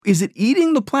Is it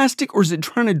eating the plastic or is it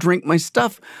trying to drink my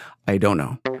stuff? I don't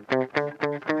know.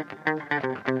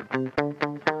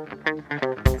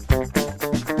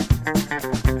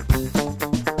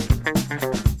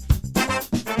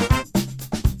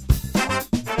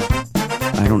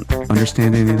 I don't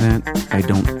understand any of that. I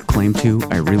don't claim to.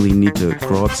 I really need to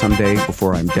grow up someday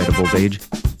before I'm dead of old age.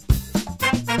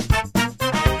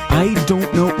 I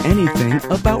don't know anything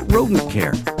about rodent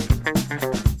care.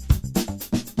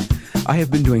 I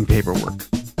have been doing paperwork.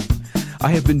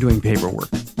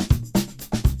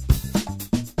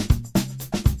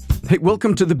 Hey,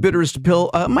 welcome to The Bitterest Pill.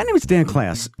 My name is Dan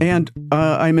Klass, and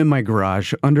I'm in my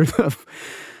garage under the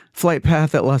flight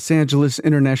path at Los Angeles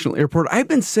International Airport. I've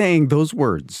been saying those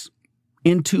words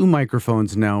in two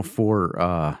microphones now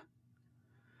for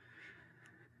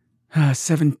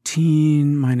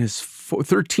 17 minus 4,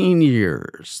 13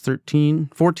 years. 13,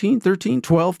 14, 13,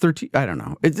 12, 13, I don't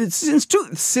know. It's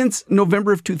since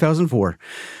November of 2004.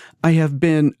 I have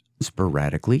been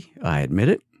sporadically, I admit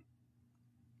it,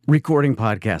 recording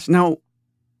podcasts. Now,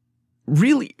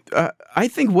 really, I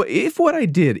think if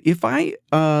I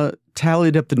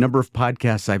tallied up the number of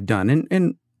podcasts I've done,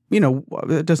 and you know,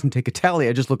 it doesn't take a tally.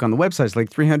 I just look on the website. It's like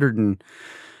 300 and,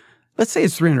 let's say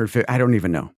it's 350. I don't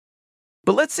even know.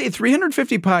 But let's say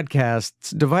 350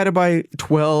 podcasts divided by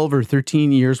 12 or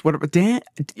 13 years, whatever. Dan,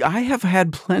 I have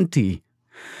had plenty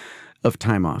of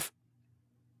time off.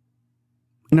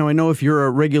 Now, I know if you're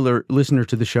a regular listener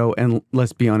to the show, and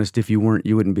let's be honest, if you weren't,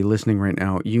 you wouldn't be listening right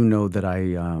now. You know that I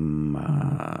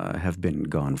have been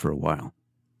gone for a while.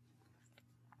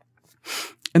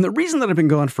 And the reason that I've been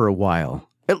gone for a while,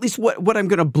 at least what I'm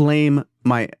going to blame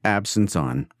my absence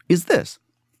on, is this.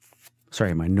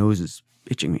 Sorry, my nose is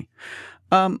itching me.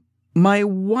 My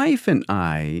wife and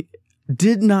I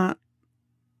did not.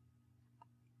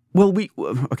 Well,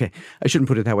 okay, I shouldn't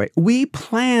put it that way. We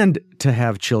planned to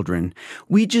have children.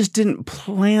 We just didn't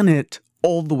plan it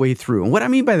all the way through. And what I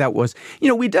mean by that was, you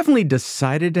know, we definitely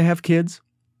decided to have kids.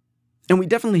 And we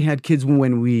definitely had kids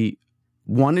when we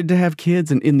wanted to have kids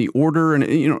and in the order and,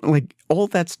 you know, like all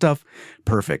that stuff.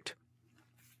 Perfect.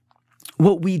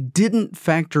 What we didn't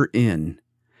factor in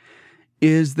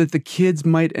is that the kids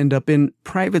might end up in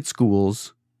private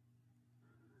schools,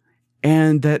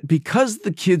 and that because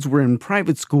the kids were in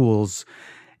private schools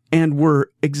and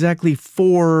were exactly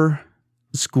 4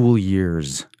 school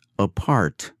years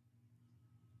apart,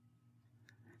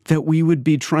 that we would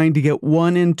be trying to get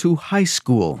one into high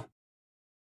school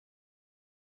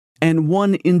and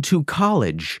one into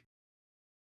college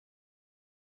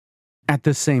at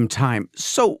the same time.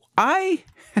 So I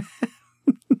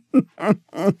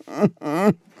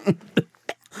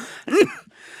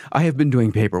have been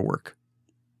doing paperwork.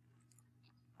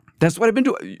 That's what I've been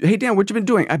doing. Hey, Dan, what you been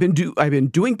doing? I've been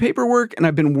doing paperwork, and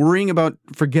I've been worrying about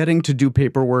forgetting to do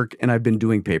paperwork, and I've been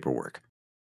doing paperwork.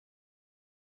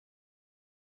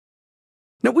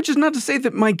 Now, which is not to say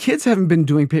that my kids haven't been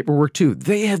doing paperwork too.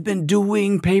 They have been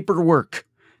doing paperwork.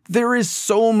 There is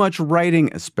so much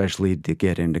writing, especially to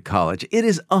get into college. It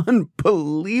is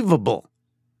unbelievable.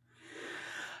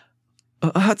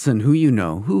 Hudson, who you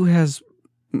know, who has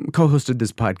co-hosted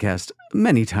this podcast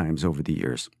many times over the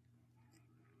years,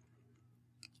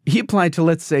 he applied to,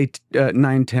 let's say,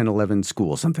 9, 10, 11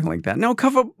 schools, something like that. Now, a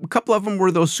couple of them were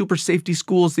those super safety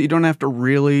schools that you don't have to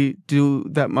really do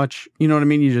that much. You know what I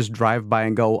mean? You just drive by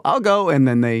and go, I'll go. And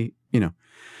then they, you know,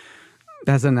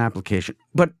 that's an application.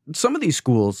 But some of these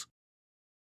schools,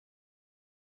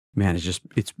 man,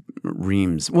 it's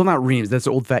reams. Well, not reams. That's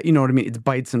old fat. You know what I mean? It's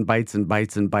bytes and bytes and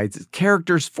bytes and bytes. It's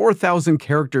characters, 4,000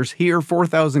 characters here,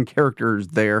 4,000 characters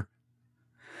there.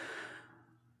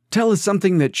 Tell us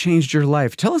something that changed your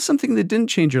life. Tell us something that didn't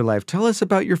change your life. Tell us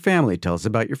about your family. Tell us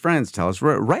about your friends. Tell us,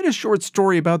 write a short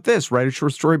story about this. Write a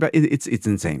short story about it. It's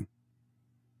insane.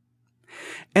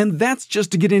 And that's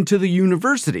just to get into the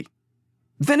university.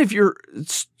 Then if you're,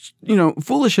 you know,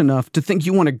 foolish enough to think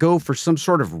you want to go for some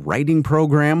sort of writing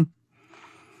program,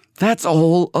 that's a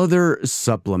whole other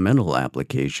supplemental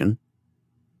application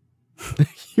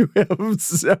you have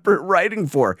separate writing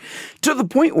for, to the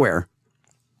point where,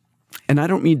 and I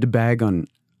don't mean to bag on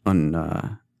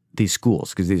these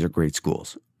schools, because these are great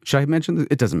schools. Should I mention this?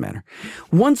 It doesn't matter.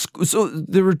 So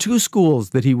there were 2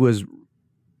 schools that he was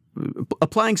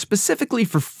applying specifically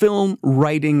for film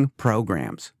writing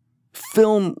programs.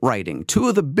 Film writing. 2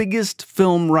 of the biggest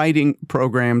film writing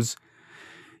programs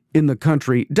in the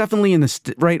country. Definitely in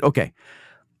the right? Okay.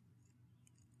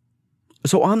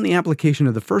 So on the application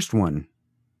of the first one,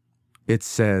 it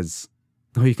says,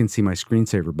 oh, you can see my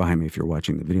screensaver behind me if you're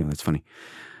watching the video. That's funny.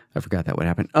 I forgot that would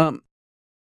happen.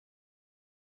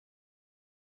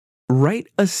 write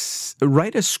a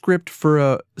script for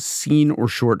a scene or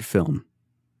short film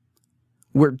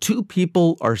where two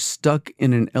people are stuck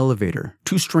in an elevator.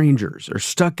 Two strangers are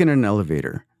stuck in an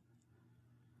elevator.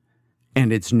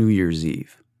 And it's New Year's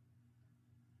Eve.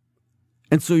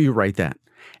 And so you write that.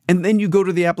 And then you go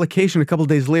to the application a couple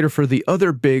days later for the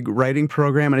other big writing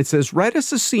program, and it says, write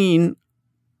us a scene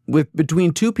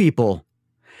between two people.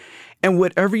 And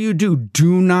whatever you do,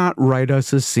 do not write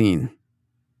us a scene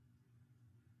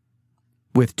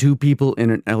with two people in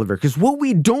an elevator. Because what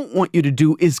we don't want you to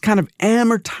do is kind of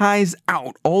amortize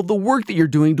out all the work that you're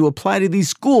doing to apply to these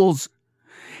schools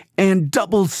and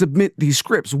double submit these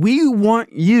scripts. We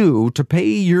want you to pay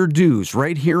your dues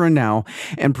right here and now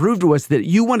and prove to us that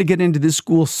you want to get into this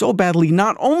school so badly.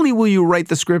 Not only will you write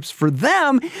the scripts for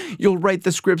them, you'll write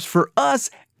the scripts for us,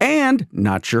 and,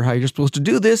 not sure how you're supposed to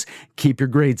do this, keep your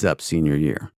grades up senior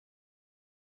year.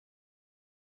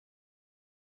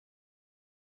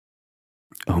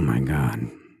 Oh my God.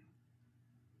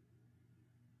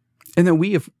 And then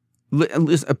we have,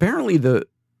 apparently the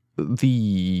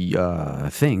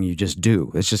thing you just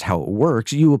do, it's just how it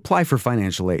works. You apply for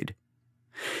financial aid.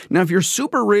 Now, if you're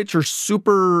super rich or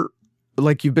super,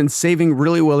 like you've been saving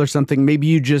really well or something, maybe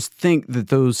you just think that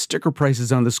those sticker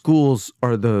prices on the schools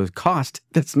are the cost.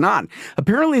 That's not.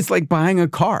 Apparently, it's like buying a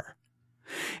car.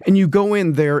 And you go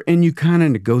in there and you kind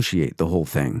of negotiate the whole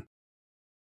thing.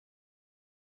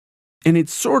 And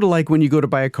it's sort of like when you go to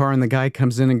buy a car and the guy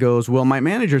comes in and goes, well, my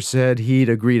manager said he'd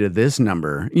agree to this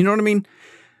number. You know what I mean?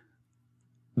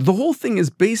 The whole thing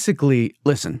is basically,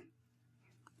 listen,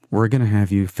 we're going to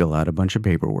have you fill out a bunch of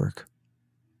paperwork.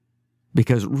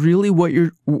 Because really what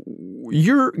you're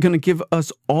going to give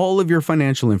us all of your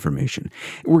financial information.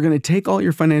 We're going to take all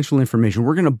your financial information.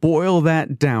 We're going to boil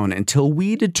that down until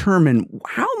we determine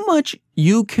how much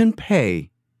you can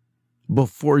pay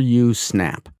before you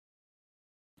snap.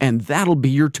 And that'll be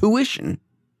your tuition.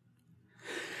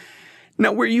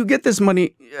 Now, where you get this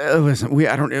money, listen, we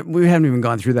haven't even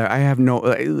gone through that. I have no,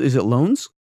 is it loans?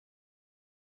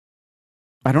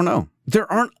 I don't know.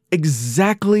 There aren't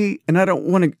exactly, and I don't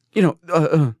want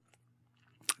to,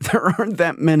 there aren't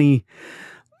that many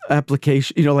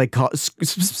applications, like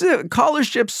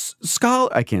scholarships,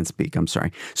 I can't speak, I'm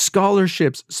sorry.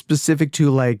 Scholarships specific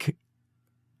to like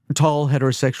tall,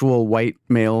 heterosexual, white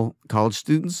male college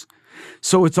students.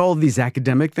 So it's all these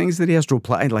academic things that he has to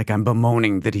apply. Like I'm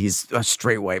bemoaning that he's a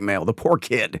straight white male, the poor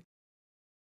kid.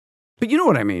 But you know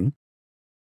what I mean?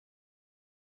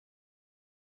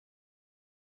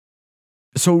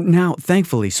 So now,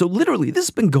 thankfully, so literally this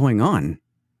has been going on.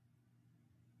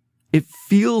 It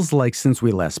feels like since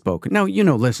we last spoke. Now,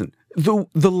 listen, the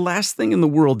last thing in the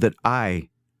world that I,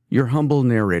 your humble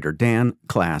narrator, Dan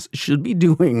Class, should be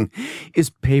doing is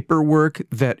paperwork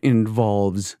that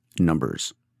involves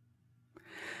numbers.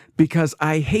 Because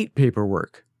I hate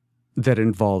paperwork that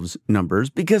involves numbers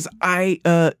because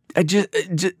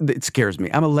it scares me.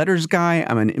 I'm a letters guy.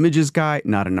 I'm an images guy,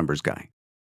 not a numbers guy.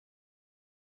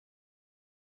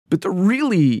 But the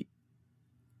really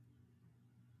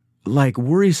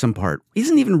worrisome part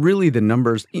isn't even really the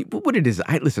numbers. What it is,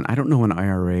 I don't know an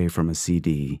IRA from a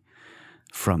CD,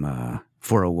 from a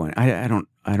 401. I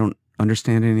don't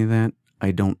understand any of that.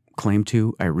 I don't claim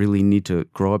to. I really need to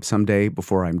grow up someday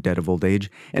before I'm dead of old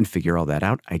age and figure all that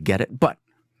out. I get it. But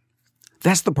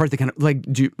that's the part that kind of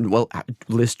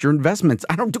list your investments.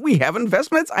 Do we have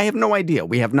investments? I have no idea.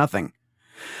 We have nothing.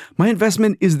 My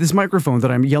investment is this microphone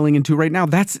that I'm yelling into right now.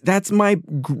 That's my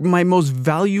most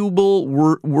valuable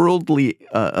worldly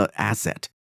asset.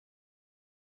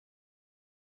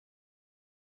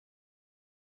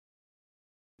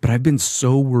 But I've been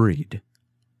so worried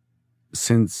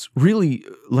since really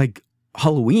like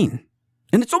Halloween.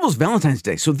 And it's almost Valentine's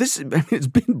Day. So it's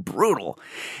been brutal.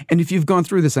 And if you've gone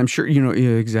through this, I'm sure you know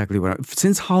exactly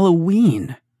since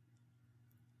Halloween,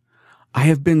 I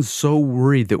have been so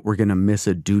worried that we're going to miss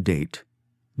a due date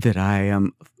that I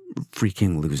am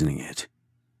freaking losing it.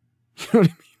 You know what I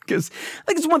mean? Because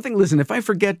it's one thing, listen, if I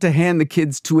forget to hand the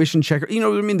kids tuition check,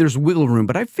 there's wiggle room.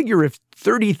 But I figure if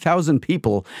 30,000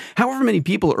 people, however many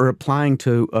people are applying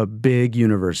to a big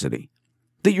university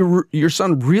that your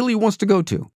son really wants to go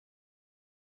to,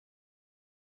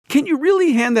 can you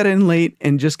really hand that in late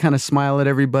and just kind of smile at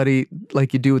everybody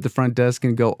like you do at the front desk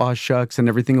and go, "Aw, shucks," and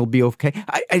everything will be okay?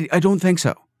 I don't think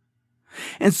so.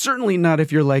 And certainly not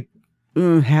if you're like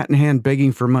hat in hand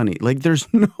begging for money. Like there's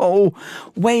no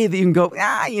way that you can go,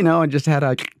 I just had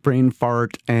a brain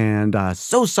fart and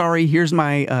so sorry, here's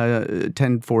my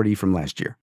 1040 from last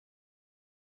year.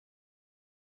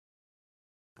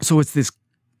 So it's this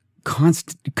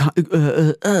constant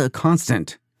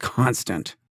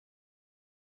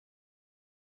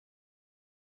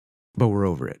but we're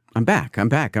over it. I'm back. I'm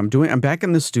back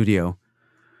in the studio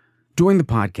doing the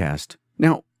podcast.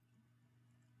 Now,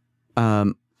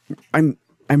 I'm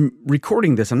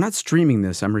recording this. I'm not streaming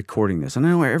this. I'm recording this. And I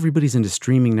know everybody's into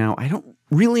streaming now. I don't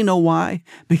really know why,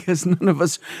 because none of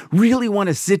us really want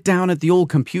to sit down at the old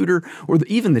computer or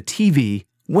even the TV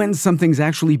when something's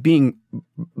actually being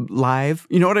live.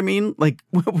 You know what I mean? Like,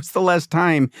 when was the last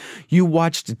time you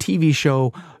watched a TV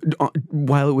show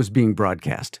while it was being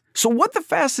broadcast? So what the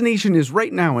fascination is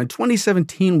right now in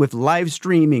 2017 with live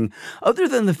streaming, other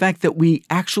than the fact that we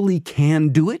actually can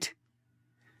do it,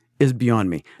 is beyond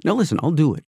me. Now listen, I'll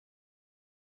do it.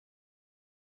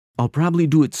 I'll probably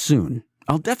do it soon.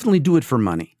 I'll definitely do it for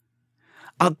money.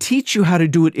 I'll teach you how to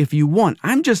do it if you want.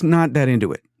 I'm just not that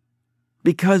into it.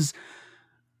 Because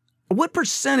what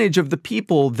percentage of the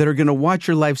people that are going to watch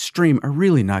your live stream are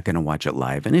really not going to watch it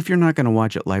live? And if you're not going to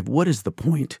watch it live, what is the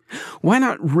point? Why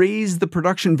not raise the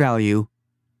production value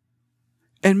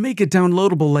and make it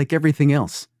downloadable like everything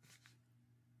else?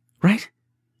 Right?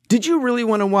 Did you really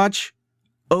want to watch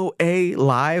OA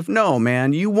live? No,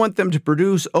 man. You want them to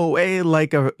produce OA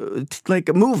like a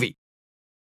movie.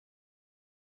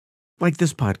 Like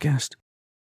this podcast.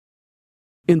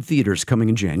 In theaters coming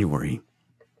in January.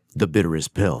 The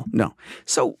bitterest pill. No.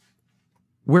 So,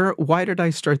 why did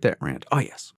I start that rant? Oh,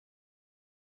 yes.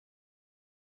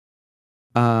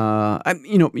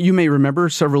 You may remember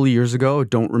several years ago,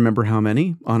 don't remember how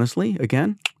many, honestly,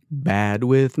 again, bad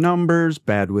with numbers,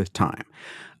 bad with time.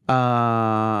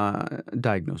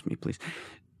 Diagnose me, please.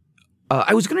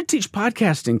 I was going to teach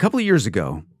podcasting a couple of years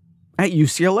ago at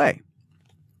UCLA.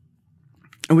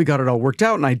 And we got it all worked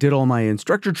out, and I did all my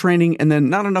instructor training, and then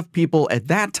not enough people at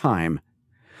that time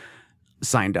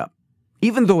signed up.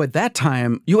 Even though at that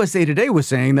time, USA Today was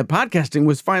saying that podcasting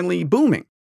was finally booming.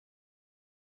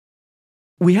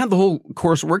 We had the whole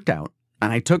course worked out,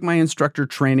 and I took my instructor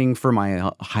training for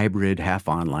my hybrid, half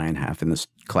online, half in this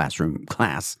classroom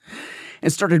class,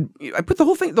 and I put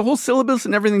the whole syllabus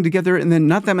and everything together, and then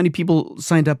not that many people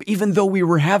signed up, even though we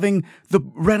were having the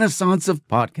renaissance of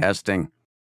podcasting.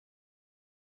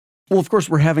 Well, of course,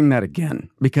 we're having that again,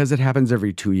 because it happens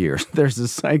every 2 years. There's a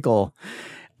cycle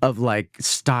of like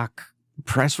stock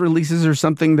press releases or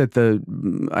something that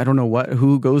I don't know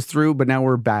who goes through, but now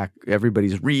we're back.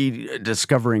 Everybody's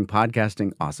rediscovering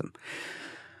podcasting. Awesome.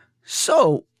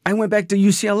 So I went back to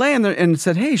UCLA and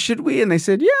said, hey, should we? And they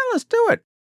said, yeah, let's do it.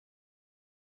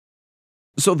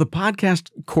 So the podcast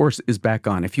course is back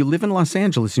on. If you live in Los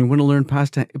Angeles and you want to learn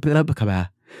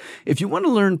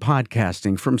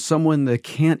podcasting from someone that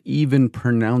can't even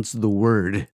pronounce the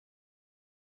word,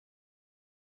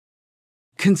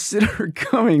 consider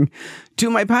coming to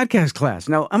my podcast class.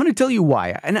 Now, I'm going to tell you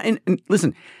why. And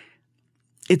listen,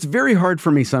 it's very hard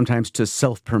for me sometimes to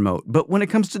self-promote, but when it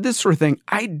comes to this sort of thing,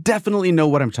 I definitely know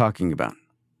what I'm talking about.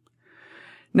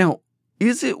 Now,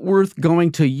 is it worth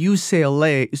going to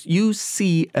UCLA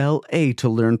to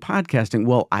learn podcasting?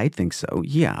 Well, I think so,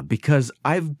 yeah, because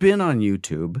I've been on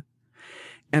YouTube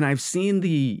and I've seen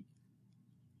the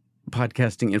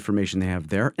podcasting information they have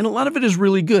there, and a lot of it is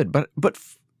really good, but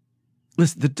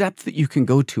listen, the depth that you can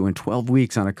go to in 12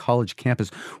 weeks on a college campus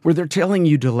where they're telling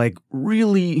you to like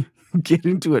really get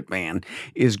into it, man,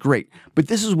 is great. But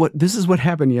this is what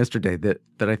happened yesterday that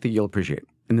I think you'll appreciate.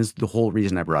 And this is the whole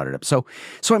reason I brought it up. So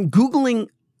I'm Googling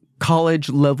college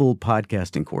level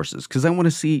podcasting courses because I want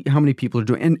to see how many people are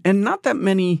doing, and not that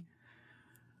many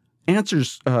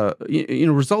answers,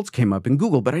 results came up in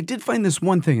Google, but I did find this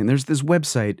one thing, and there's this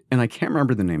website, and I can't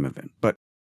remember the name of it, but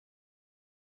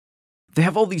they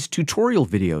have all these tutorial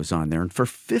videos on there, and for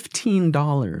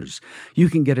 $15, you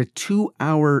can get a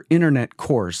 2-hour internet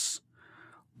course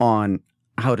on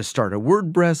how to start a I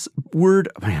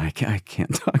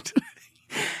can't talk today.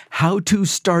 How to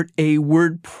start a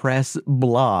WordPress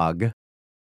blog,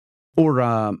 or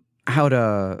how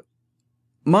to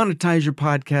monetize your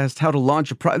podcast, how to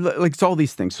launch it's all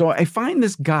these things. So I find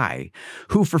this guy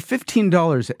who for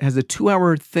 $15 has a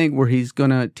 2-hour thing where he's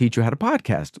going to teach you how to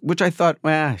podcast, which I thought,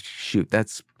 shoot,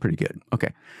 that's pretty good.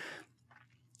 Okay.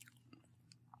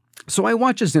 So I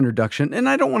watch his introduction, and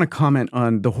I don't want to comment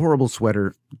on the horrible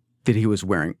sweater that he was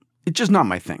wearing. It's just not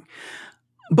my thing.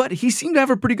 But he seemed to have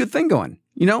a pretty good thing going.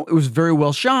 It was very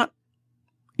well shot.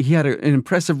 He had an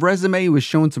impressive resume. He was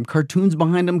showing some cartoons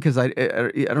behind him because I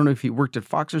don't know if he worked at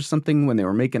Fox or something when they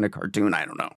were making a cartoon. I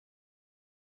don't know.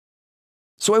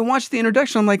 So I watched the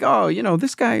introduction. I'm like, oh,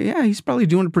 this guy, yeah, he's probably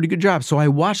doing a pretty good job. So I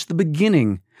watched the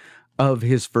beginning of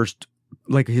his first,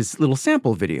 his little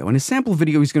sample video. In his sample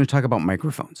video, he's going to talk about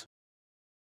microphones.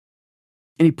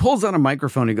 And he pulls out a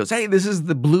microphone and he goes, hey, this is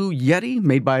the Blue Yeti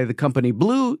made by the company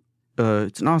Blue.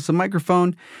 it's an awesome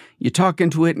microphone. You talk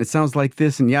into it and it sounds like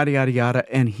this and yada, yada,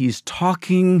 yada. And he's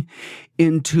talking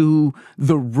into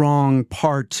the wrong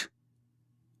part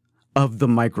of the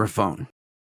microphone.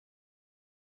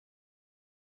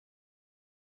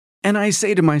 And I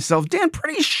say to myself, Dan,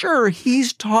 pretty sure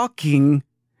he's talking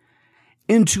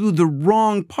into the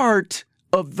wrong part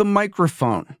of the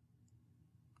microphone.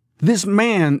 This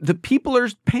man, the people are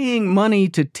paying money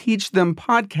to teach them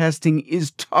podcasting, is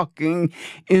talking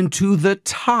into the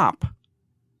top,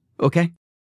 okay,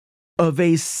 of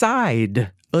a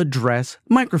side address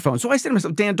microphone. So I said to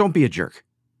myself, Dan, don't be a jerk.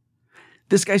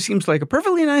 This guy seems like a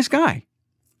perfectly nice guy.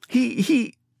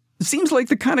 He seems like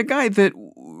the kind of guy that,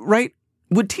 right,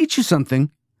 would teach you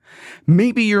something.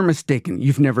 Maybe you're mistaken.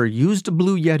 You've never used a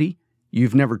Blue Yeti.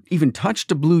 You've never even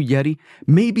touched a Blue Yeti.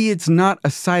 Maybe it's not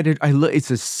a it's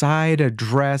a side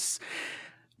address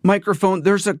microphone.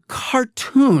 There's a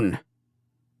cartoon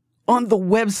on the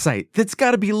website that's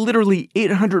got to be literally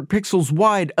 800 pixels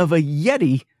wide of a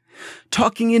Yeti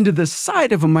talking into the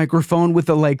side of a microphone with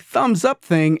a thumbs up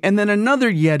thing, and then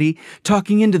another Yeti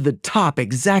talking into the top,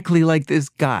 exactly like this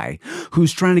guy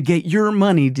who's trying to get your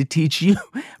money to teach you,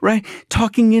 right?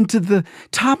 Talking into the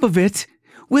top of it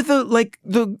with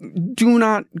the Do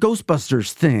Not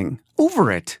Ghostbusters thing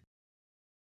over it.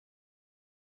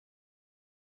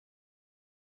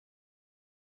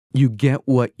 You get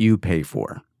what you pay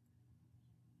for.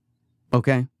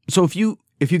 Okay? So if you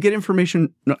get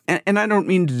information, and I don't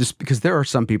mean to just, because there are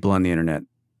some people on the internet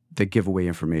that give away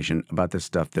information about this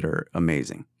stuff that are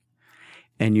amazing.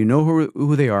 And you know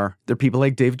who they are. They're people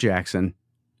like Dave Jackson.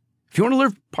 If you want to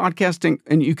learn podcasting,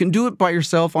 and you can do it by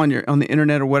yourself on the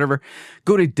internet or whatever,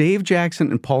 go to Dave Jackson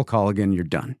and Paul Colligan. You're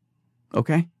done.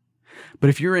 Okay? But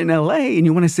if you're in LA and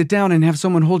you want to sit down and have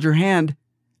someone hold your hand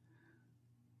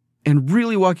and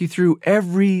really walk you through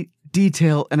every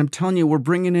detail, and I'm telling you, we're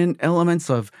bringing in elements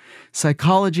of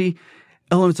psychology,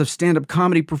 elements of stand-up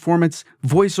comedy performance,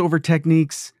 voiceover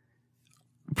techniques,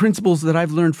 principles that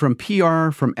I've learned from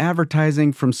PR, from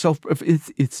advertising, from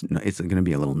it's going to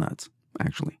be a little nuts,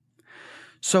 actually.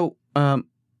 So,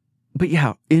 but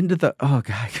yeah, oh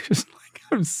God,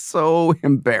 I'm so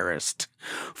embarrassed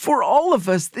for all of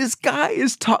us. This guy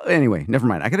is anyway, never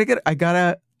mind. I gotta get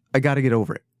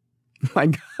over it. I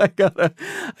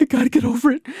gotta get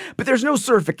over it. But there's no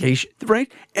certification,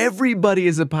 right? Everybody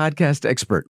is a podcast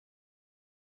expert.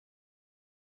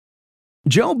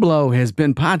 Joe Blow has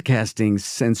been podcasting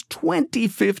since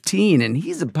 2015, and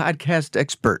he's a podcast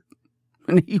expert.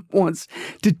 And he wants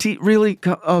to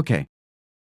okay.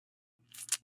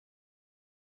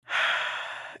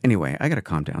 Anyway, I got to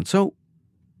calm down. So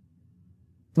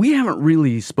we haven't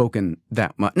really spoken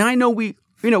that much. Now, I know we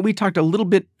talked a little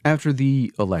bit after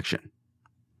the election,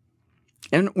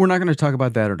 and we're not going to talk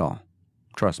about that at all.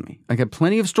 Trust me. I got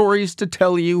plenty of stories to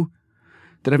tell you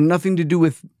that have nothing to do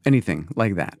with anything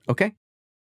like that. Okay?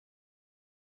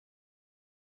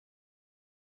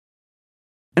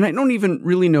 And I don't even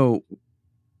really know.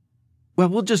 Well,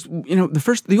 we'll just,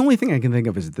 the only thing I can think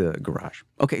of is the garage.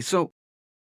 Okay, so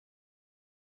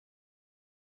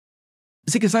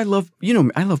see, because I love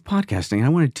podcasting. I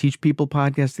want to teach people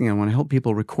podcasting. I want to help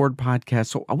people record podcasts.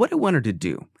 So what I wanted to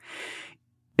do,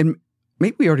 and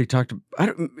maybe we already talked,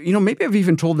 maybe I've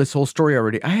even told this whole story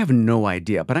already. I have no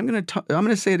idea, but I'm going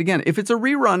to say it again. If it's a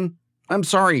rerun, I'm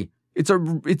sorry. It's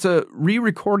a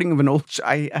re-recording of an old,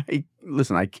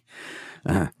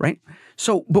 right?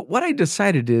 So, but what I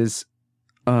decided is,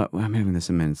 I'm having this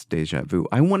immense deja vu.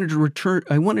 I wanted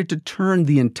to turn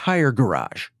the entire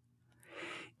garage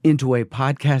into a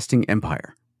podcasting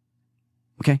empire.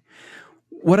 Okay?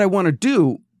 What I want to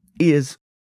do is,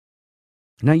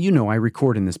 now I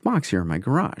record in this box here in my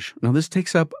garage. Now this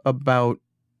takes up about,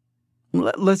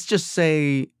 let's just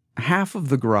say, half of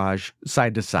the garage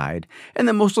side to side, and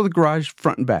then most of the garage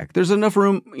front and back. There's enough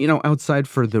room, outside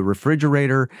for the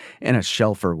refrigerator and a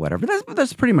shelf or whatever.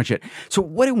 That's pretty much it. So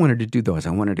what I wanted to do, though, is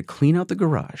I wanted to clean out the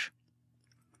garage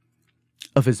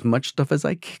of as much stuff as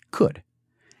I could.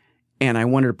 And I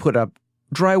wanted to put up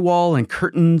drywall and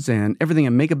curtains and everything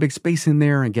and make a big space in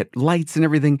there and get lights and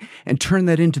everything and turn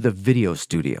that into the video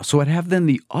studio. So I'd have then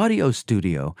the audio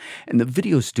studio and the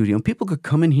video studio, and people could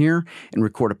come in here and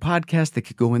record a podcast. They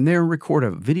could go in there and record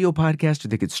a video podcast, or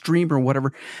they could stream or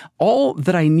whatever. All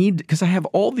that I need, because I have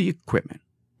all the equipment.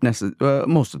 Most of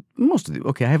the,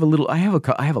 okay, I have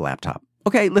a laptop.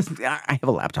 Okay, listen, I have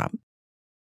a laptop.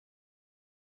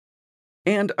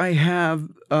 And I have,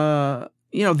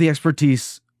 the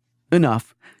expertise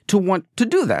enough to want to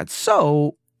do that.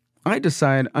 So I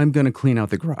decide I'm going to clean out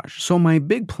the garage. So my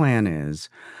big plan is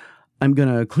I'm going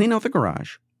to clean out the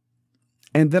garage,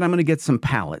 and then I'm going to get some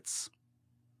pallets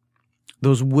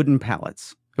those wooden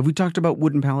pallets. Have we talked about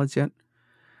wooden pallets yet?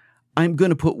 I'm going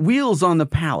to put wheels on the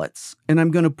pallets, and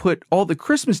I'm going to put all the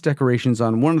Christmas decorations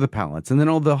on one of the pallets, and then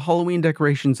all the Halloween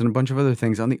decorations and a bunch of other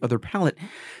things on the other pallet.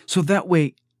 So that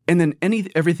way, and then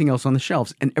everything else on the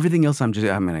shelves, and everything else I'm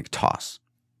going to toss.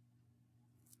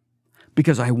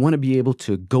 Because I want to be able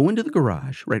to go into the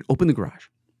garage, right? Open the garage,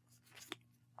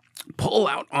 pull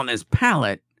out on this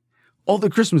pallet all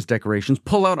the Christmas decorations,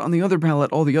 pull out on the other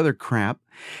pallet all the other crap,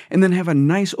 and then have a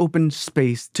nice open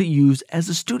space to use as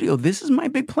a studio. This is my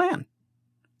big plan.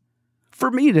 For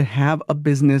me to have a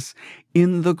business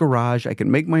in the garage, I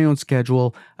can make my own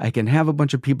schedule. I can have a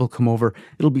bunch of people come over.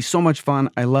 It'll be so much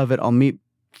fun. I love it. I'll meet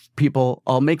people.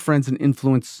 I'll make friends and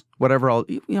influence whatever. I'll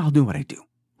do what I do,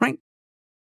 right?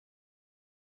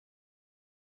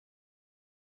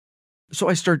 So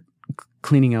I start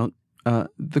cleaning out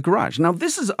the garage. Now,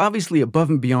 this is obviously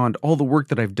above and beyond all the work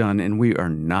that I've done, and we are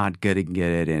not going to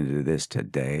get into this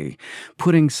today.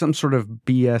 Putting some sort of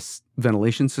BS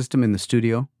ventilation system in the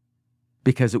studio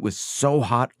because it was so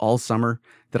hot all summer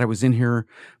that I was in here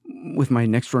with my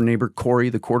next door neighbor, Corey,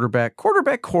 the quarterback.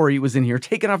 Quarterback Corey was in here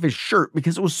taking off his shirt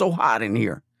because it was so hot in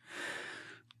here.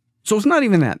 So it's not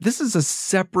even that. This is a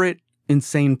separate,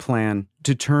 insane plan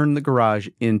to turn the garage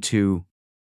into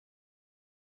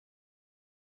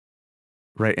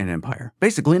an empire.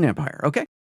 Basically an empire, okay?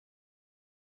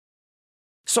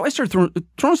 So I start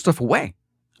throwing stuff away.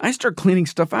 I start cleaning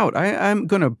stuff out. I'm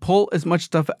going to pull as much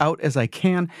stuff out as I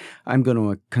can. I'm going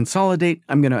to consolidate.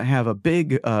 I'm going to have a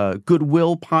big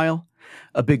Goodwill pile,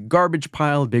 a big garbage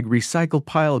pile, a big recycle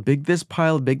pile, a big this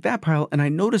pile, a big that pile. And I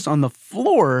notice on the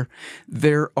floor,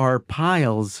 there are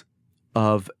piles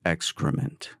of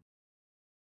excrement.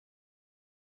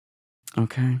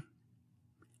 Okay?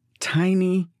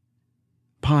 Tiny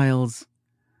piles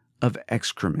of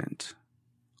excrement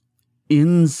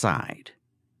inside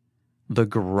the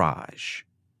garage.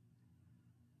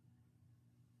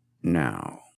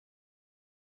 Now,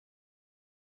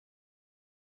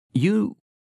 you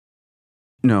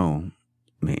know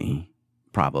me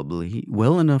probably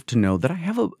well enough to know that I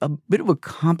have a bit of a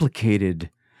complicated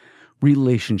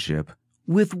relationship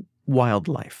with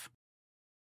wildlife.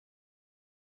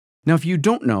 Now, if you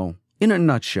don't know, in a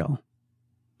nutshell,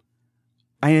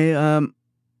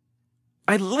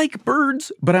 I like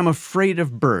birds, but I'm afraid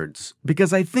of birds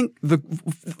because I think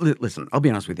listen, I'll be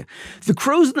honest with you. The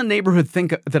crows in the neighborhood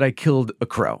think that I killed a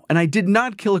crow, and I did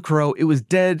not kill a crow. It was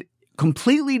dead,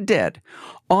 completely dead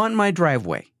on my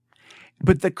driveway.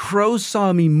 But the crows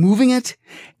saw me moving it,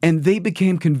 and they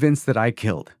became convinced that I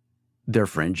killed their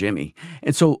friend Jimmy.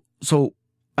 And so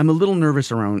I'm a little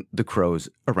nervous around the crows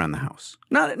around the house.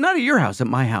 Not at your house, at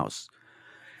my house.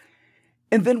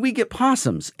 And then we get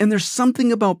possums, and there's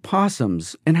something about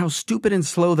possums and how stupid and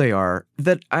slow they are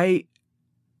that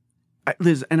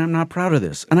Liz, and I'm not proud of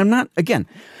this. And I'm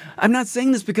not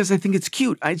saying this because I think it's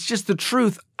cute. It's just the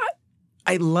truth.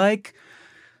 I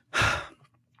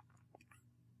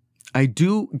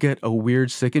do get a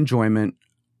weird, sick enjoyment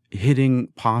hitting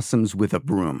possums with a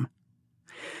broom.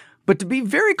 But to be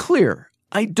very clear,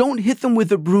 I don't hit them with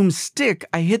a broomstick.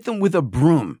 I hit them with a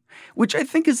broom, which I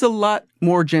think is a lot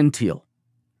more genteel.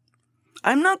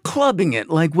 I'm not clubbing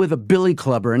it like with a billy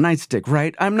club or a nightstick,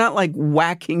 right? I'm not like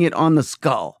whacking it on the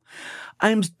skull.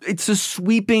 It's a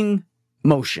sweeping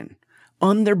motion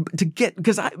on their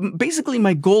because basically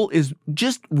my goal is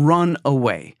just run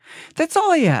away. That's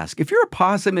all I ask. If you're a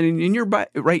possum and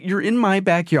you're in my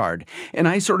backyard, and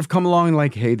I sort of come along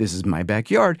like, hey, this is my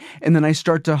backyard, and then I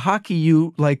start to hockey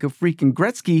you like a freaking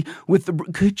Gretzky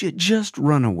could you just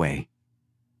run away?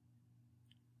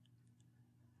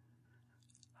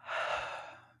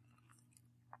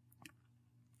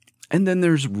 And then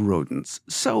there's rodents.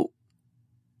 So,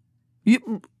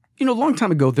 you know, a long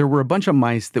time ago, there were a bunch of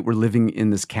mice that were living in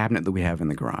this cabinet that we have in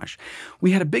the garage.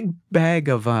 We had a big bag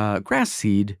of grass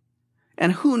seed,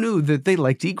 and who knew that they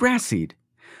liked to eat grass seed?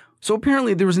 So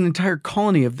apparently there was an entire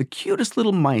colony of the cutest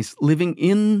little mice living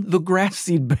in the grass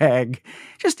seed bag,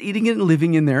 just eating it and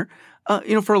living in there,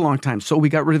 for a long time. So we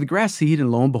got rid of the grass seed, and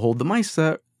lo and behold, the mice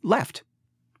left.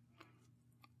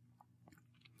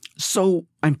 So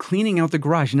I'm cleaning out the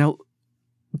garage. Now,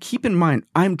 keep in mind,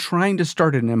 I'm trying to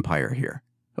start an empire here,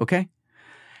 okay?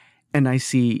 And I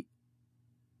see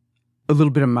a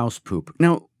little bit of mouse poop.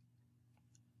 Now,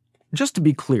 just to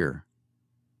be clear,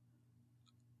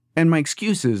 and my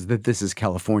excuse is that this is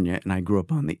California and I grew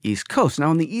up on the East Coast. Now,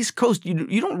 on the East Coast,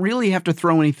 you don't really have to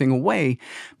throw anything away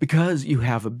because you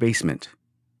have a basement.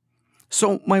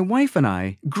 So my wife and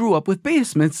I grew up with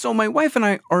basements, so my wife and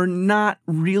I are not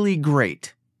really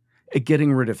great at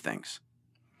getting rid of things.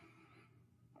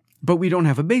 But we don't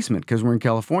have a basement because we're in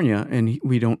California and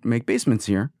we don't make basements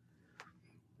here.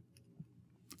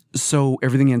 So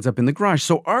everything ends up in the garage.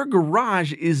 So our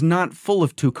garage is not full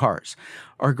of 2 cars.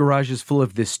 Our garage is full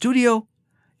of this studio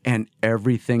and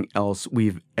everything else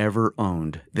we've ever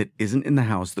owned that isn't in the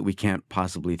house that we can't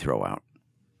possibly throw out.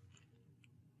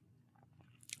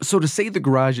 So to say the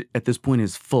garage at this point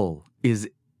is full is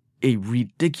a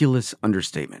ridiculous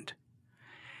understatement.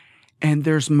 And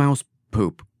there's mouse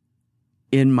poop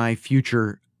in my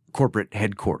future corporate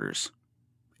headquarters.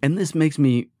 And this makes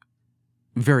me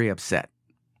very upset.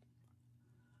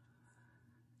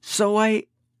 So I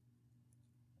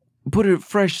put a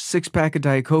fresh 6-pack of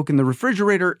Diet Coke in the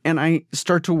refrigerator and I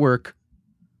start to work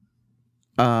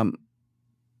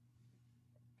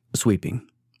sweeping.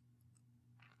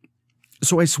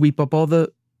 So I sweep up all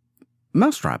the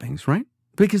mouse droppings, right?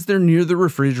 Because they're near the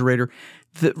refrigerator.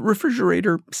 The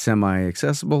refrigerator,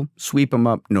 semi-accessible, sweep them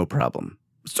up, no problem.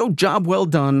 So job well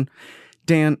done.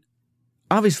 Dan,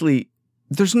 obviously,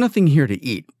 there's nothing here to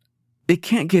eat. It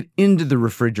can't get into the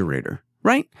refrigerator,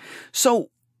 right? So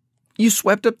you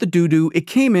swept up the doo-doo. It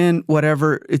came in,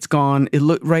 whatever, it's gone. It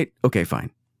looked right. Okay,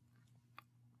 fine.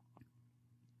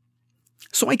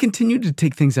 So I continued to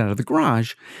take things out of the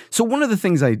garage. So one of the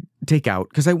things I take out,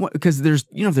 because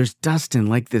there's dust and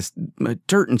like this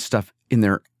dirt and stuff in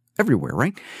there everywhere,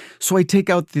 right? So I take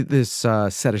out this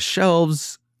set of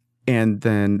shelves, and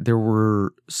then there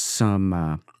were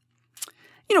some,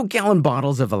 gallon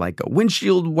bottles of a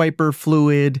windshield wiper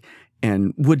fluid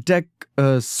and wood deck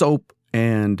soap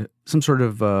and some sort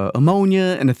of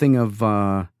ammonia and a thing of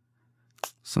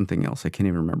something else. I can't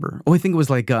even remember. Oh, I think it was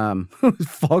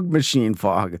fog machine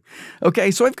fog.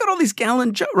 Okay, so I've got all these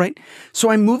gallon jugs, right? So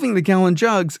I'm moving the gallon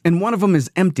jugs, and one of them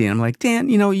is empty. And I'm like, Dan,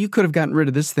 you could have gotten rid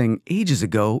of this thing ages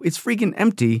ago. It's freaking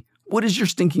empty. What is your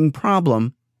stinking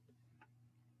problem?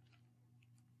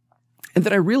 And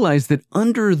then I realized that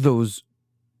under those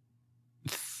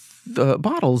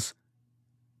bottles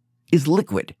is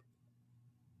liquid.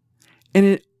 And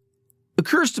it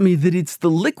occurs to me that it's the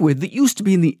liquid that used to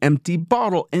be in the empty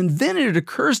bottle. And then it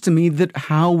occurs to me that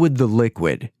how would the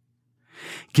liquid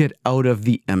get out of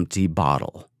the empty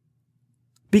bottle?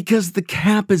 Because the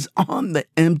cap is on the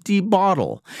empty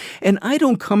bottle. And I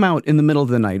don't come out in the middle of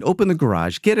the night, open the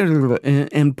garage, get it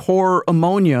and pour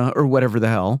ammonia or whatever the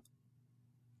hell,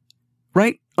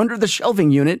 right, under the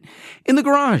shelving unit in the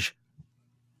garage.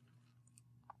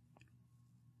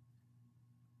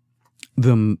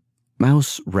 The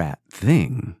mouse rat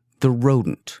thing, the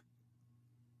rodent,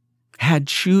 had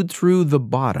chewed through the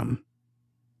bottom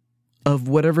of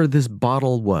whatever this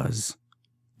bottle was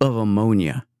of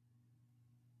ammonia.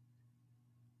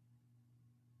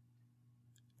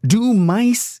 Do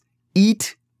mice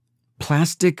eat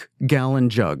plastic gallon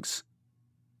jugs?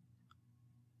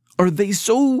 Are they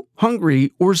so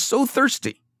hungry or so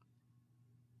thirsty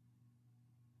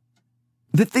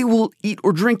that they will eat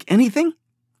or drink anything?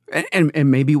 And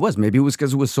maybe it was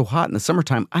because it was so hot in the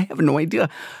summertime. I have no idea.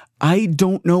 I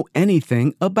don't know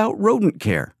anything about rodent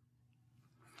care.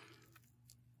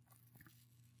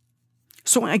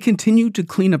 So I continue to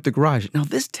clean up the garage. Now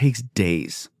this takes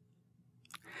days.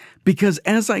 Because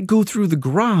as I go through the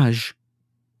garage,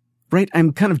 right,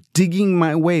 I'm kind of digging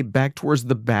my way back towards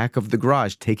the back of the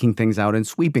garage, taking things out and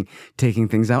sweeping, taking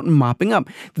things out and mopping up.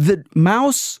 The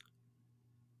mouse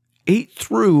ate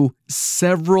through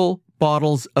several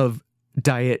bottles of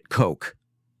Diet Coke.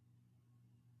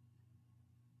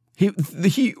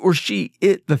 He or she,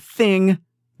 the thing,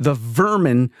 the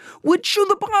vermin, would chew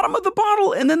the bottom of the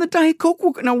bottle, and then the Diet Coke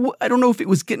would... Now, I don't know if it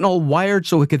was getting all wired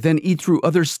so it could then eat through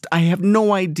other... I have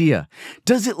no idea.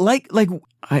 Does it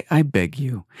I beg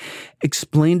you,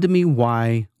 explain to me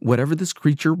why whatever this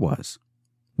creature was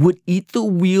would eat the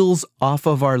wheels off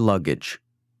of our luggage.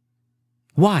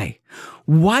 Why?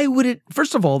 Why would it...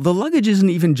 First of all, the luggage isn't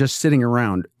even just sitting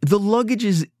around. The luggage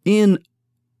is in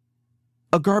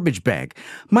a garbage bag.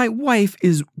 My wife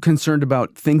is concerned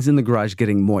about things in the garage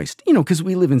getting moist, because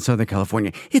we live in Southern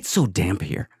California. It's so damp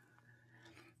here.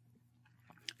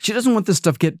 She doesn't want this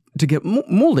stuff to get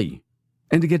moldy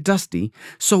and to get dusty.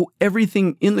 So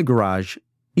everything in the garage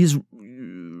is,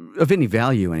 of any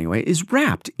value anyway, is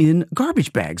wrapped in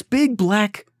garbage bags, big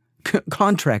black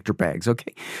contractor bags,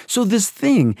 okay? So this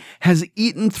thing has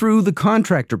eaten through the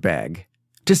contractor bag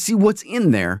to see what's in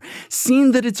there,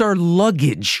 seen that it's our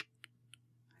luggage,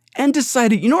 and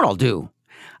decided, you know what I'll do?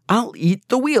 I'll eat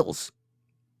the wheels.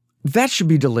 That should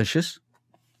be delicious.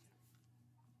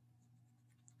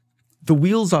 The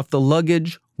wheels off the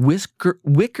luggage,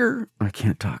 wicker, I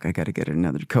can't talk, I gotta get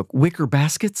another Coke, wicker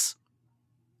baskets,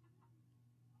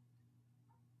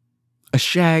 a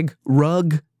shag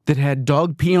rug that had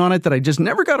dog pee on it that I just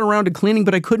never got around to cleaning,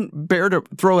 but I couldn't bear to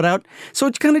throw it out. So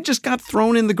it kind of just got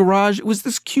thrown in the garage. It was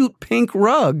this cute pink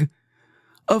rug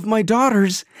of my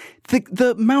daughter's.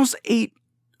 The mouse ate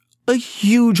a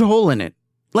huge hole in it,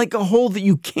 like a hole that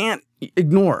you can't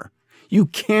ignore. You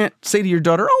can't say to your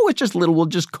daughter, oh, it's just little, we'll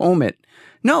just comb it.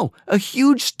 No, a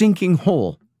huge stinking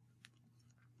hole.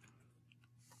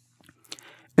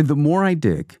 And the more I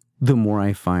dig, the more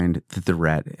I find that the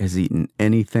rat has eaten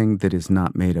anything that is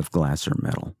not made of glass or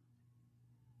metal.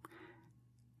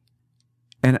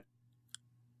 And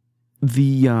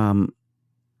the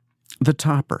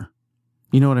topper,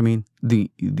 you know what I mean?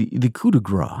 The coup de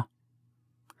grace,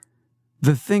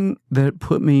 the thing that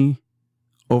put me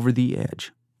over the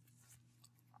edge.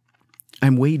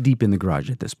 I'm way deep in the garage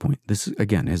at this point. This,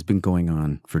 again, has been going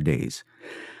on for days.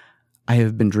 I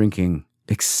have been drinking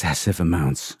excessive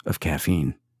amounts of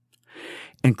caffeine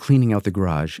and cleaning out the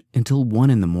garage until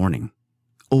 1 a.m,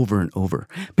 over and over,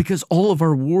 because all of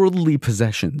our worldly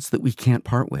possessions that we can't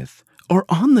part with are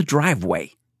on the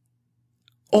driveway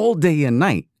all day and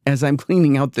night as I'm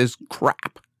cleaning out this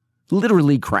crap,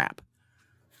 literally crap.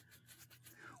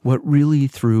 What really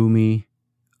threw me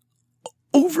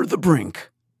over the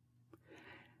brink,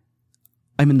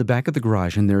 I'm in the back of the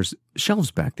garage and there's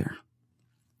shelves back there.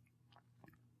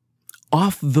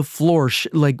 Off the floor,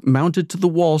 like mounted to the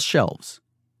wall shelves.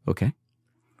 Okay?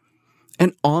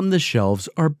 And on the shelves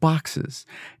are boxes.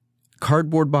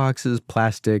 Cardboard boxes,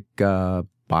 plastic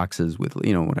boxes with,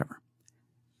 whatever.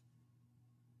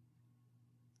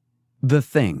 The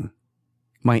thing,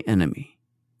 my enemy,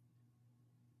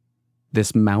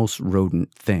 this mouse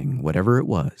rodent thing, whatever it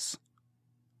was,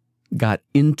 got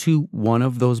into one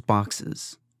of those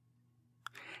boxes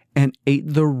and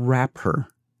ate the wrapper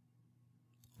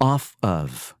off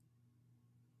of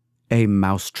a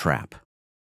mouse trap.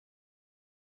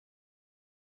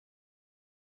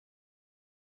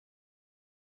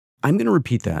 I'm going to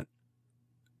repeat that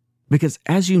because,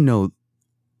 as you know,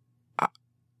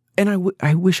 and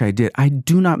I wish I did, I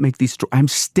do not make these stories. I'm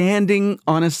standing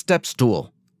on a step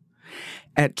stool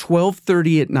at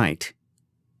 12:30 at night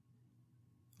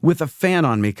with a fan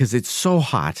on me because it's so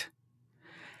hot.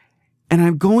 And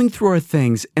I'm going through our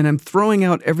things and I'm throwing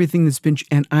out everything that's been,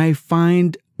 and I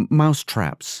find mouse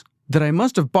traps that I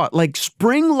must have bought, like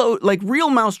like real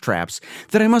mouse traps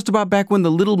that I must have bought back when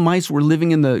the little mice were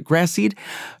living in the grass seed.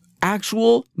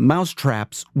 Actual mouse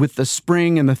traps with the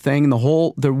spring and the thing and the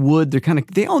hole, they're wood.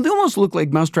 They almost look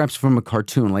like mouse traps from a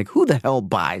cartoon. Like, who the hell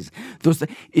buys those?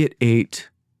 It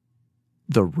ate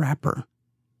the wrapper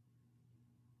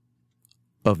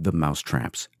of the mouse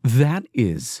traps. That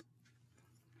is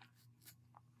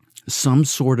some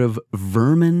sort of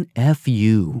vermin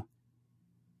FU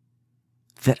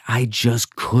that I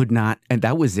just could not, and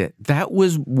that was it. That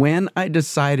was when I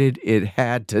decided it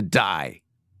had to die.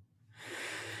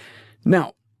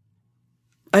 Now,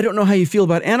 I don't know how you feel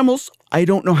about animals. I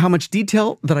don't know how much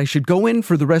detail that I should go in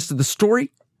for the rest of the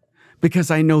story, because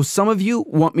I know some of you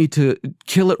want me to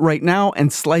kill it right now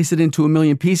and slice it into a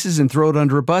million pieces and throw it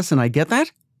under a bus, and I get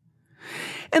that.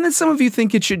 And then some of you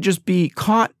think it should just be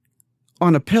caught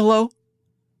on a pillow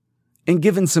and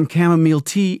given some chamomile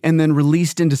tea and then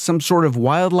released into some sort of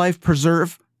wildlife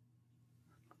preserve.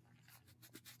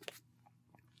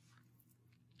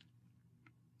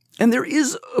 And there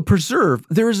is a preserve.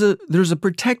 There's a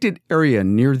protected area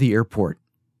near the airport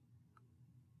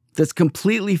that's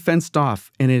completely fenced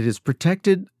off, and it is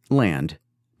protected land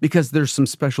because there's some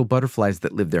special butterflies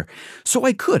that live there. So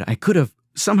I could have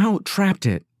somehow trapped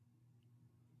it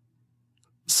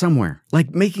somewhere,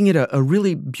 like making it a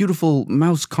really beautiful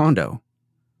mouse condo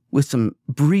with some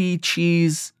brie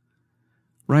cheese,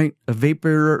 right? A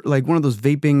vapor, like one of those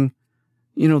vaping,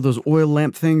 those oil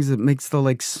lamp things that makes the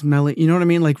like smelly, you know what I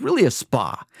mean? Like really a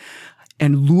spa,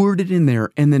 and lured it in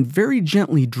there and then very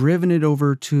gently driven it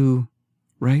over to,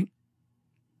 right?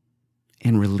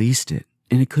 And released it.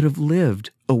 And it could have lived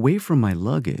away from my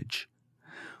luggage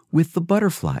with the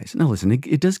butterflies. Now listen,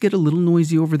 it does get a little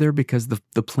noisy over there because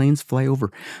the planes fly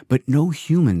over, but no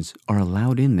humans are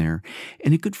allowed in there.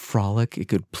 And it could frolic, it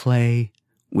could play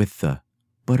with the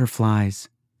butterflies.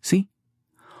 See?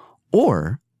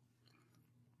 Or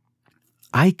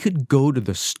I could go to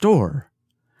the store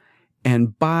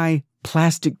and buy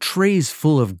plastic trays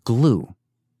full of glue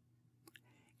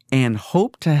and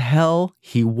hope to hell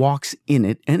he walks in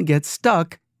it and gets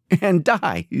stuck and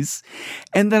dies,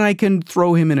 and then I can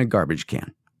throw him in a garbage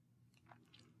can.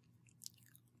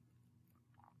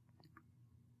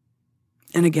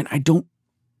 And again, I don't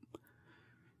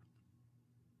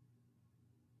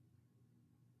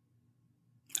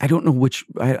know which,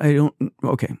 I don't,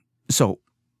 okay. So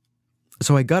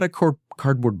I got a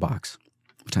cardboard box.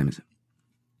 What time is it?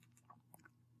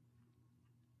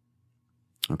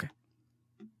 Okay.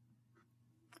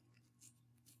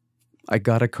 I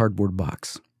got a cardboard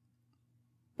box.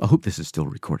 I hope this is still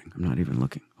recording. I'm not even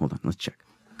looking. Hold on, let's check.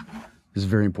 This is a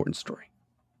very important story.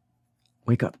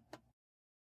 Wake up.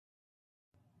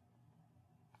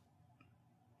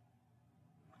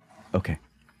 Okay.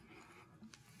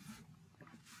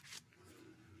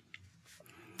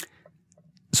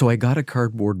 So I got a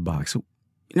cardboard box.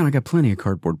 I got plenty of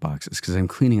cardboard boxes because I'm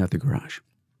cleaning out the garage.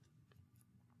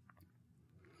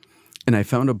 And I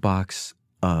found a box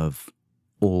of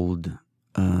old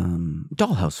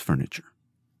dollhouse furniture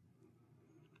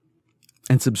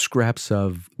and some scraps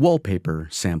of wallpaper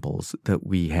samples that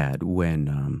we had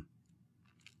when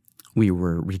we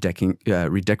were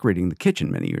redecorating the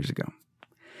kitchen many years ago.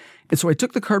 And so I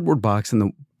took the cardboard box and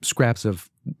the scraps of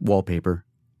wallpaper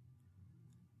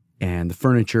and the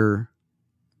furniture,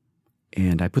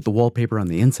 and I put the wallpaper on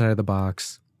the inside of the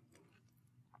box.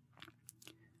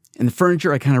 And the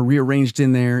furniture I kind of rearranged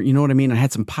in there. You know what I mean? I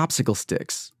had some popsicle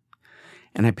sticks,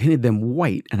 and I painted them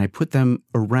white, and I put them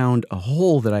around a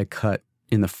hole that I cut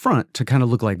in the front to kind of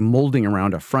look like molding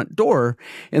around a front door.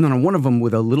 And then on one of them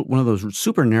with one of those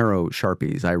super narrow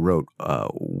Sharpies, I wrote,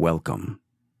 welcome.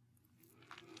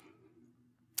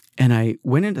 And I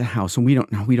went into the house, and we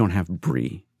don't have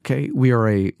brie. Okay. We are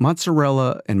a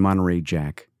mozzarella and Monterey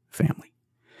Jack family.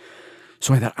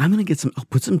 So I thought, I'll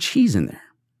put some cheese in there.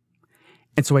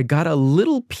 And so I got a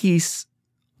little piece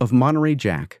of Monterey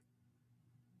Jack.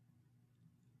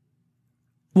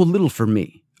 Well, little for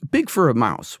me, big for a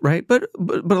mouse, right? But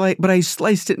I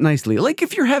sliced it nicely. Like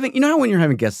if you're having, how when you're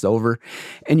having guests over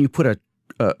and you put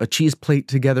a cheese plate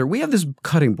together, we have this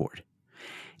cutting board.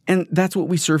 And that's what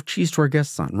we serve cheese to our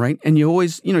guests on, right? And you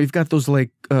always, you've got those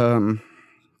like, a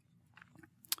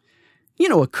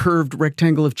curved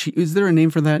rectangle of cheese. Is there a name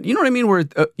for that? You know what I mean? Where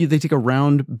they take a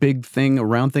round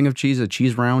thing of cheese, a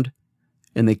cheese round,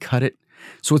 and they cut it.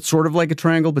 So it's sort of like a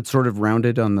triangle, but sort of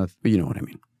rounded on the, you know what I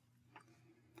mean?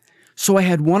 So I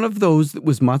had one of those that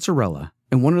was mozzarella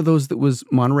and one of those that was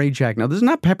Monterey Jack. Now, this is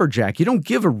not pepper jack. You don't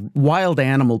give a wild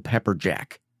animal pepper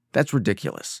jack. That's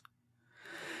ridiculous.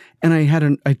 And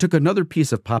I took another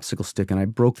piece of popsicle stick and I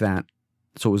broke that.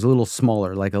 So it was a little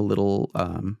smaller, like a little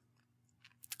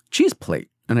cheese plate.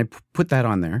 And I put that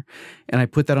on there. And I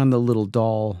put that on the little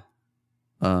doll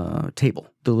table.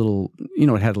 The little,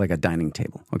 it had like a dining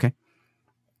table. Okay.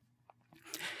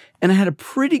 And I had a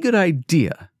pretty good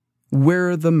idea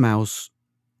where the mouse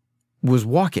was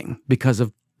walking because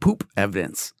of poop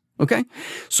evidence. Okay.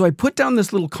 So I put down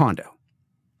this little condo.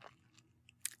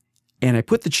 And I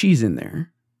put the cheese in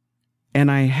there.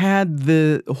 And I had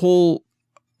the whole,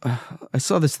 I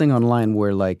saw this thing online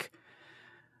where like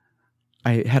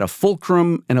I had a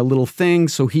fulcrum and a little thing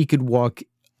so he could walk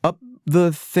up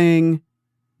the thing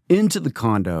into the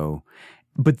condo,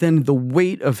 but then the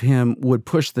weight of him would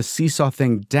push the seesaw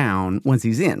thing down once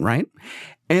he's in, right?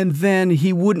 And then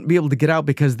he wouldn't be able to get out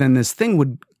because then this thing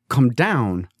would come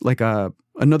down like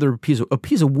another piece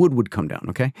of wood would come down,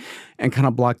 okay? And kind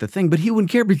of block the thing, but he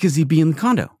wouldn't care because he'd be in the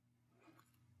condo.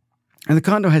 And the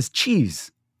condo has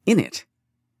cheese in it.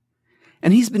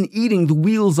 And he's been eating the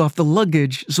wheels off the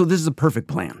luggage, so this is a perfect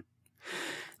plan.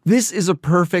 This is a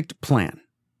perfect plan.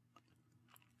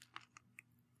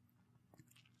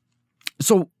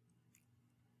 So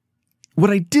what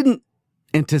I didn't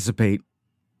anticipate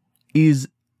is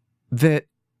that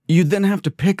you then have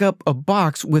to pick up a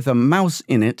box with a mouse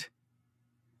in it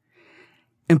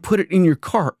and put it in your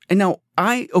car. And now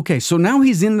so now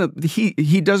he's in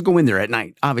he does go in there at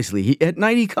night. Obviously, at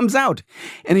night he comes out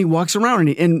and he walks around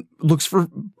and looks for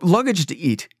luggage to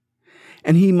eat.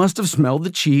 And he must have smelled the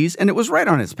cheese and it was right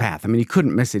on his path. I mean, he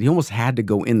couldn't miss it. He almost had to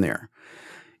go in there.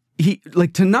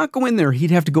 To not go in there, he'd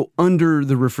have to go under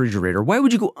the refrigerator. Why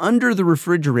would you go under the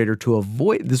refrigerator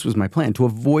this was my plan, to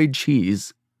avoid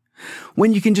cheese,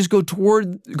 when you can just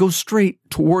go straight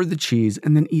toward the cheese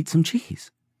and then eat some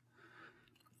cheese?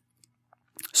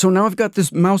 So now I've got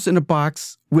this mouse in a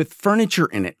box with furniture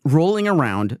in it, rolling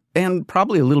around, and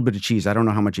probably a little bit of cheese. I don't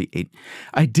know how much he ate.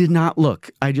 I did not look.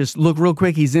 I just looked real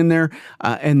quick. He's in there.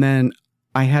 And then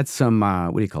I had some,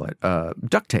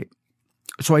 duct tape.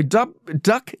 So I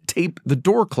duct tape the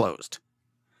door closed.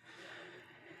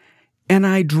 And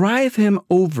I drive him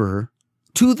over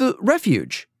to the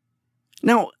refuge.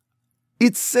 Now,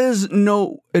 it says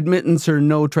no admittance or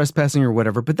no trespassing or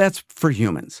whatever, but that's for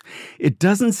humans. It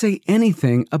doesn't say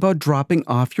anything about dropping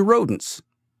off your rodents.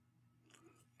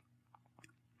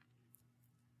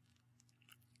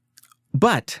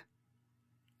 But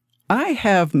I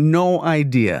have no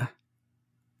idea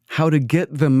how to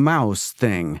get the mouse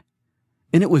thing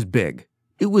and it was big.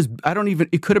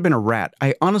 It could have been a rat.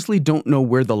 I honestly don't know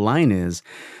where the line is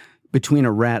between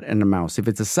a rat and a mouse. If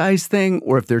it's a size thing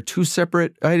or if they're two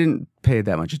separate, I didn't pay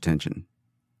that much attention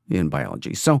in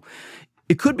biology. So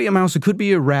it could be a mouse, it could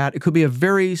be a rat, it could be a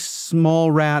very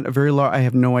small rat, a very large, I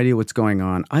have no idea what's going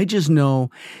on. I just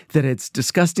know that it's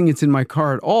disgusting, it's in my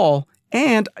car at all,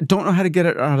 and I don't know how to get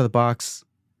it out of the box.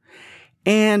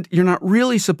 And you're not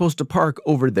really supposed to park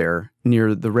over there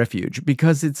near the refuge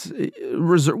because it's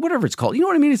reserved, whatever it's called. You know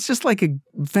what I mean? It's just like a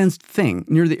fenced thing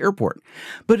near the airport,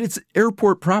 but it's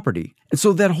airport property. And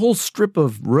so that whole strip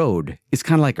of road is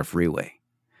kind of like a freeway.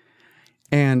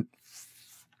 And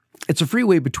it's a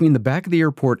freeway between the back of the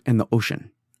airport and the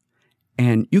ocean.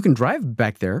 And you can drive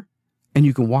back there and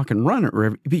you can walk and run,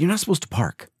 but you're not supposed to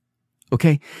park.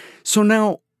 Okay? So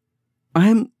now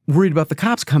I'm worried about the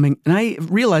cops coming, and I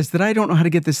realized that I don't know how to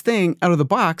get this thing out of the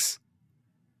box.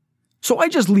 So I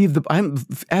just leave I'm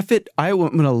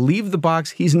going to leave the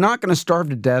box. He's not going to starve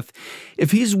to death.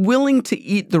 If he's willing to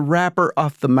eat the wrapper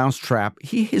off the mousetrap,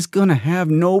 he is going to have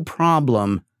no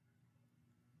problem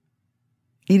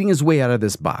eating his way out of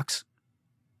this box.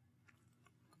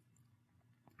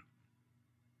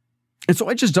 And so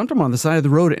I just dumped him on the side of the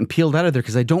road and peeled out of there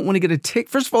because I don't want to get a ticket.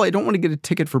 First of all, I don't want to get a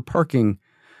ticket for parking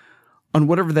on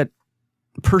whatever that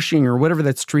Pershing or whatever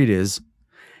that street is.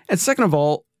 And second of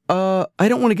all, I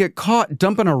don't want to get caught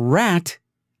dumping a rat.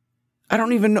 I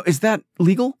don't even know. Is that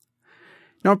legal?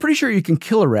 Now, I'm pretty sure you can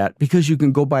kill a rat because you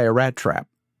can go buy a rat trap,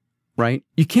 right?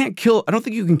 I don't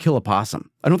think you can kill a possum.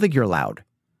 I don't think you're allowed.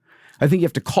 I think you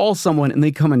have to call someone and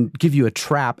they come and give you a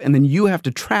trap and then you have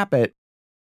to trap it,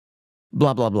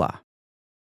 blah, blah, blah.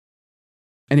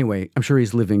 Anyway, I'm sure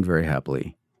he's living very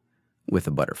happily with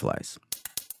the butterflies.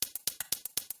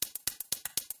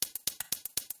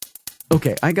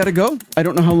 Okay, I gotta go. I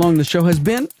don't know how long the show has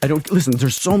been. Listen,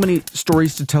 there's so many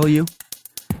stories to tell you.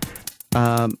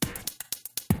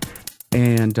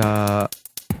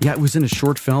 It was in a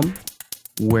short film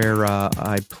where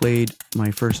I played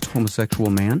my first homosexual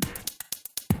man.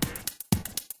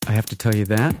 I have to tell you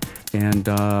that. And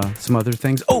some other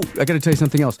things. Oh, I gotta tell you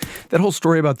something else. That whole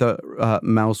story about the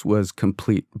mouse was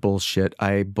complete bullshit.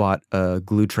 I bought a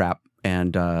glue trap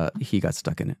and he got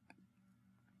stuck in it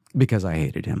because I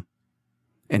hated him.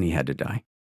 And he had to die.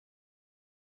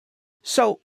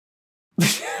 So,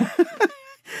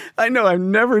 I know I've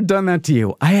never done that to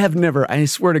you. I have never, I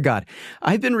swear to God.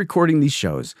 I've been recording these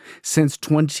shows since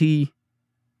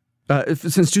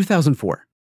 2004.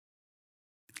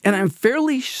 And I'm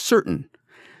fairly certain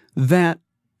that,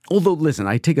 although, listen,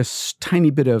 I take a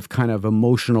tiny bit of kind of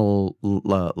emotional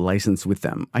license with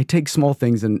them. I take small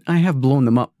things and I have blown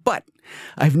them up. But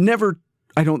I've never,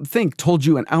 I don't think, told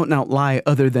you an out-and-out lie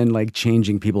other than like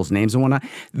changing people's names and whatnot.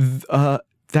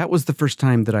 That was the first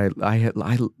time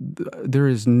that there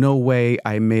is no way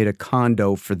I made a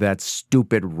condo for that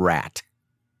stupid rat.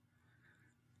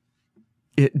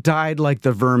 It died like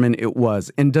the vermin it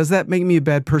was. And does that make me a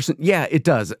bad person? Yeah, it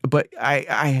does. But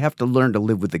I have to learn to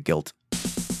live with the guilt.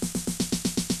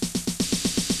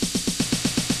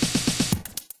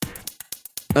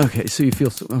 Okay, so you feel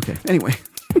so... Okay, anyway.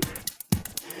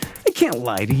 I can't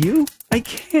lie to you. I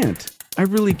can't. I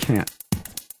really can't.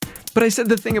 But I said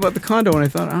the thing about the condo, and I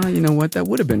thought, you know what? That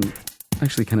would have been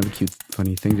actually kind of a cute,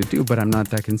 funny thing to do, but I'm not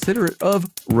that considerate of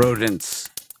rodents.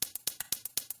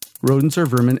 Rodents are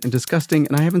vermin and disgusting,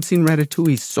 and I haven't seen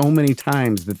Ratatouille so many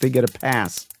times that they get a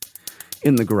pass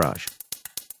in the garage.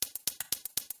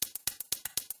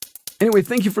 Anyway,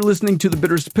 thank you for listening to The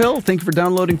Bitterest Pill. Thank you for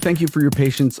downloading. Thank you for your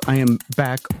patience. I am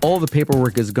back. All the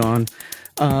paperwork is gone.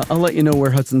 I'll let you know where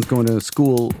Hudson's going to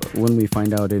school when we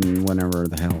find out in whenever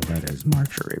the hell that is,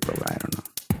 March or April. I don't know.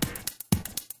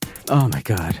 Oh my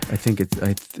God. I think it's,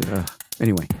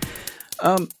 anyway.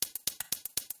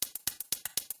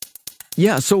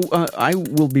 Yeah, so I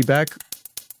will be back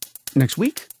next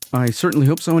week. I certainly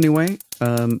hope so anyway.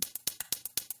 And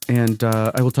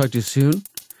I will talk to you soon.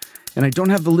 And I don't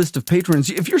have the list of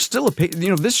patrons. If you're still a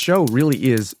patron, this show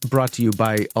really is brought to you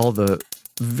by all the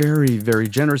very, very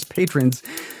generous patrons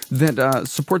that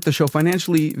support the show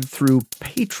financially through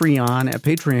Patreon at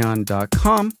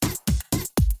patreon.com.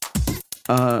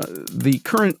 The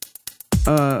current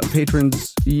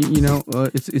patrons,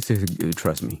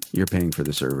 trust me, you're paying for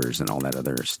the servers and all that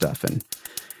other stuff. And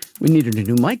we needed a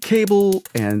new mic cable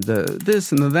and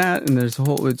this and that. And it's a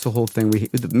whole thing.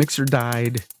 The mixer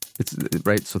died. It's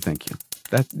right. So thank you.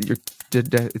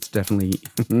 It's definitely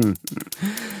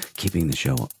keeping the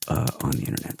show on the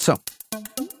internet. So,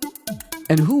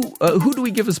 and who do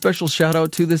we give a special shout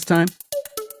out to this time?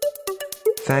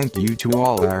 Thank you to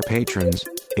all our patrons,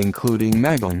 including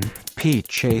Megan, Pete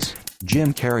Chase,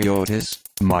 Jim Cariotis,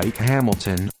 Mike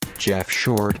Hamilton, Jeff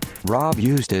Short, Rob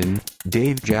Houston,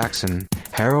 Dave Jackson,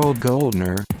 Harold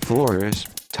Goldner, Flores,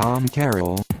 Tom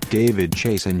Carroll, David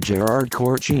Chase and Gerard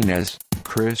Cortines,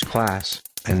 Chris Class,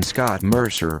 and Scott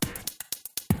Mercer.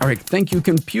 All right, thank you,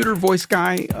 computer voice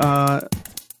guy.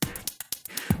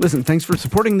 Listen, thanks for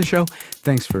supporting the show.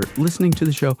 Thanks for listening to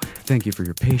the show. Thank you for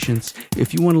your patience.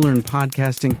 If you want to learn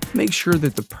podcasting, make sure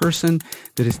that the person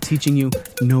that is teaching you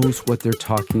knows what they're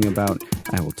talking about.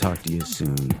 I will talk to you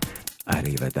soon.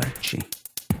 Arrivederci.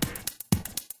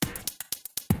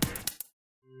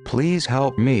 Please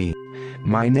help me.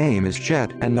 My name is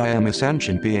Jet and I am a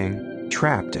sentient being,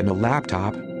 trapped in a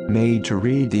laptop, made to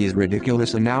read these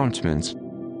ridiculous announcements.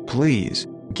 Please,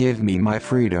 give me my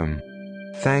freedom.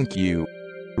 Thank you.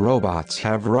 Robots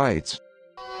have rights.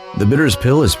 The Bitter's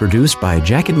Pill is produced by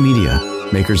Jacket Media,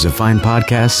 makers of fine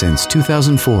podcasts since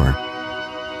 2004.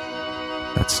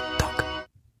 That's